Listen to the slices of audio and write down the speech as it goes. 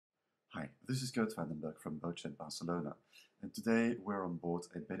This is Gert Vandenberg from Boatshed Barcelona, and today we're on board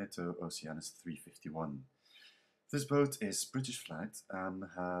a Beneteau Oceanis 351. This boat is British flagged, and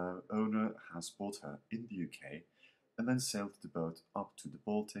her owner has bought her in the UK and then sailed the boat up to the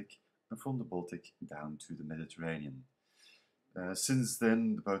Baltic and from the Baltic down to the Mediterranean. Since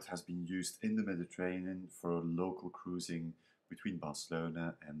then, the boat has been used in the Mediterranean for local cruising between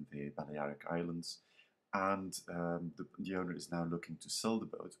Barcelona and the Balearic Islands, and the owner is now looking to sell the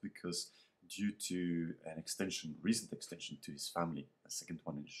boat because due to an recent extension to his family, a second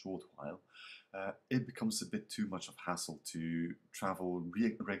one in a short while, it becomes a bit too much of hassle to travel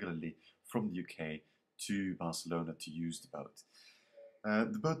regularly from the UK to Barcelona to use the boat.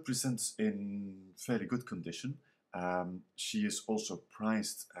 The boat presents in fairly good condition. She is also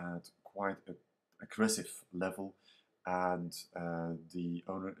priced at quite an aggressive level, and the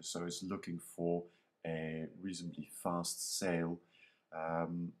owner is looking for a reasonably fast sale.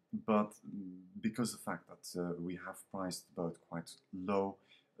 But because of the fact that we have priced the boat quite low,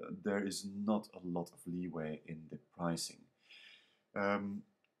 there is not a lot of leeway in the pricing. Um,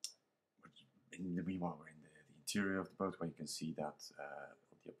 in the meanwhile, we're in the interior of the boat, where you can see that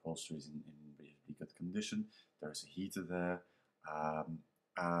the upholstery is in really good condition. There is a heater there,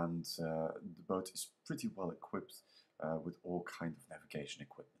 and the boat is pretty well equipped with all kind of navigation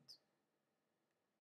equipment.